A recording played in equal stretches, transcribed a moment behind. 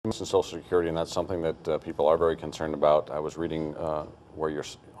Social Security, and that's something that people are very concerned about. I was reading where you're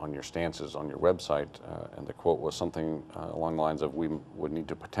on your stances on your website, and the quote was something along the lines of, "We would need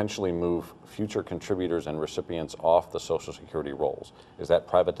to potentially move future contributors and recipients off the Social Security rolls." Is that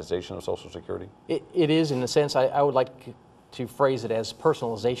privatization of Social Security? It is, in a sense. I would like to phrase it as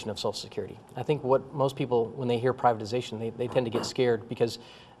personalization of Social Security. I think what most people, when they hear privatization, they tend to get scared because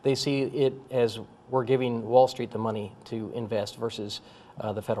they see it as we're giving Wall Street the money to invest versus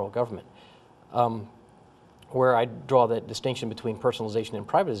the federal government. Where I draw that distinction between personalization and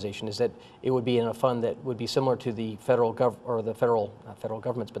privatization is that it would be in a fund that would be similar to the federal not federal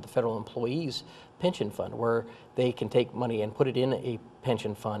government's, but the federal employees' pension fund, where they can take money and put it in a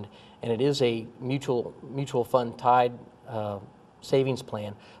pension fund, and it is a mutual fund tied savings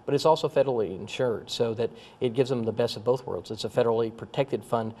plan, but it's also federally insured, so that it gives them the best of both worlds. It's a federally protected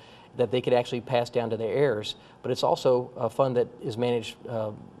fund that they could actually pass down to their heirs, but it's also a fund that is managed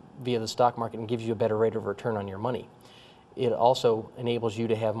via the stock market and gives you a better rate of return on your money. It also enables you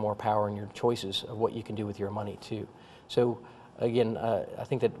to have more power in your choices of what you can do with your money too. So again, I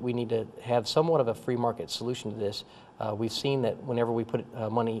think that we need to have somewhat of a free market solution to this. We've seen that whenever we put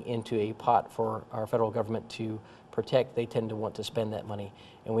money into a pot for our federal government to protect, they tend to want to spend that money,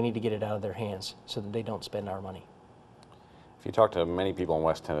 and we need to get it out of their hands so that they don't spend our money. If you talk to many people in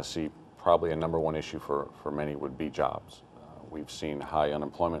West Tennessee, probably a #1 issue for many would be jobs. We've seen high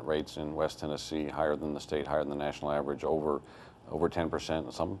unemployment rates in West Tennessee, higher than the state, higher than the national average, over 10%,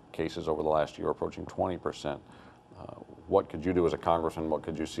 in some cases over the last year approaching 20%. What could you do as a congressman? What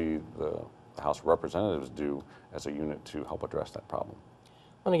could you see the House of Representatives do as a unit to help address that problem?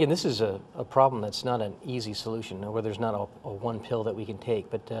 And again, this is a problem that's not an easy solution, where there's not a one pill that we can take.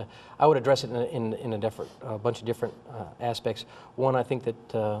 But I would address it in a bunch of different aspects. One, I think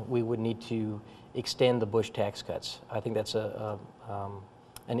that we would need to extend the Bush tax cuts. I think that's an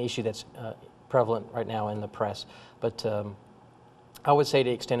issue that's prevalent right now in the press. But I would say to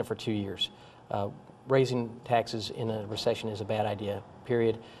extend it for 2 years. Raising taxes in a recession is a bad idea,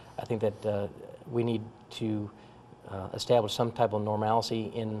 period. I think that we need to establish some type of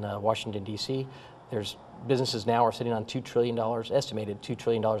normalcy in Washington, D.C. There's businesses now are sitting on $2 trillion, estimated $2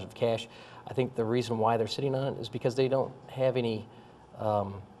 trillion of cash. I think the reason why they're sitting on it is because they don't have any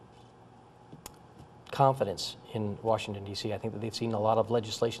confidence in Washington, D.C. I think that they've seen a lot of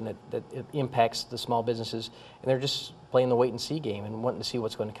legislation that impacts the small businesses, and they're just playing the wait-and-see game and wanting to see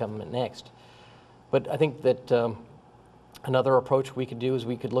what's going to come next. But I think that another approach we could do is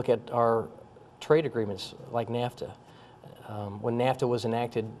we could look at our trade agreements like NAFTA. When NAFTA was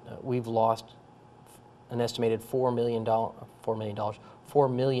enacted, we've lost an estimated $4 million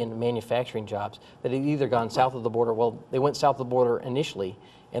manufacturing jobs that had either gone south of the border. Well, they went south of the border initially,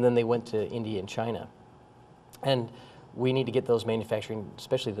 and then they went to India and China. And we need to get those manufacturing,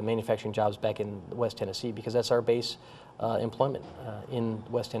 especially the manufacturing jobs, back in West Tennessee, because that's our base employment in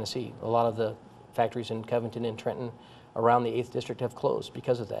West Tennessee. A lot of the factories in Covington and Trenton around the 8th District have closed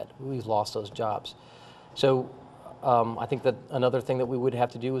because of that. We've lost those jobs. So I think that another thing that we would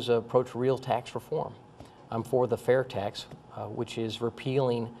have to do is approach real tax reform. I'm for the fair tax, which is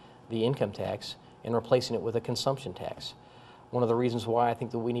repealing the income tax and replacing it with a consumption tax. One of the reasons why I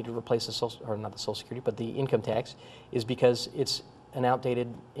think that we need to replace not the Social Security, but the income tax, is because it's an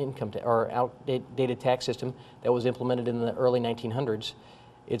outdated outdated tax system that was implemented in the early 1900s.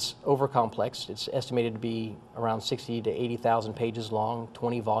 It's overcomplex. It's estimated to be around 60 to 80,000 pages long,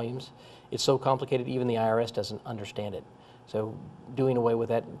 20 volumes. It's so complicated even the IRS doesn't understand it. So doing away with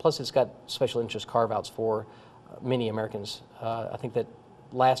that, plus it's got special interest carve-outs for many Americans. I think that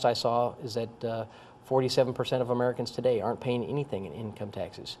last I saw is that 47% of Americans today aren't paying anything in income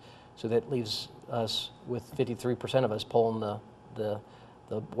taxes. So that leaves us with 53% of us pulling the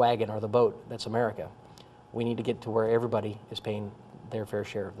wagon or the boat. That's America. We need to get to where everybody is paying their fair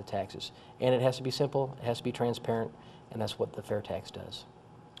share of the taxes. And it has to be simple, it has to be transparent, and that's what the fair tax does.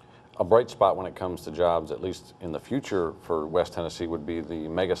 A bright spot when it comes to jobs, at least in the future for West Tennessee, would be the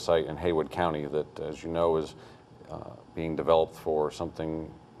mega site in Haywood County that, as you know, is being developed for something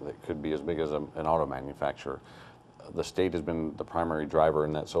that could be as big as an auto manufacturer. The state has been the primary driver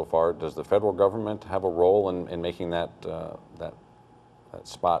in that so far. Does the federal government have a role in making that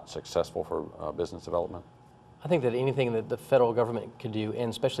spot successful for business development? I think that anything that the federal government can do,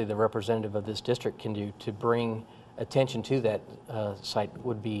 and especially the representative of this district can do to bring attention to that site,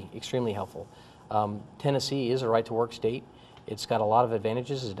 would be extremely helpful. Tennessee is a right-to-work state. It's got a lot of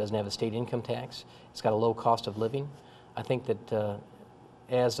advantages. It doesn't have a state income tax. It's got a low cost of living. I think that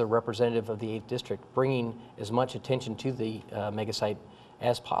as the representative of the 8th District, bringing as much attention to the mega site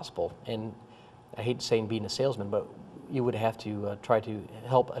as possible, and I hate saying being a salesman, but you would have to try to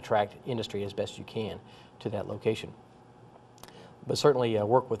help attract industry as best you can to that location. But certainly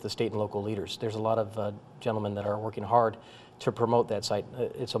work with the state and local leaders. There's a lot of gentlemen that are working hard to promote that site.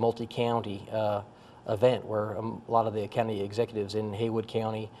 It's a multi-county event where a lot of the county executives in Haywood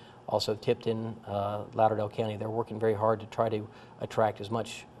County, also Tipton, Lauderdale County, they're working very hard to try to attract as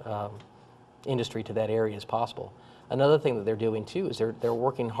much industry to that area as possible. Another thing that they're doing too is they're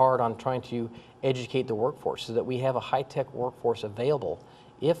working hard on trying to educate the workforce so that we have a high-tech workforce available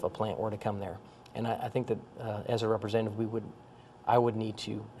if a plant were to come there. And I think that as a representative, I would need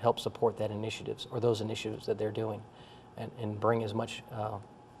to help support that initiatives or those initiatives that they're doing, and bring as much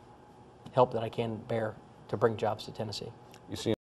help that I can bear to bring jobs to Tennessee. You see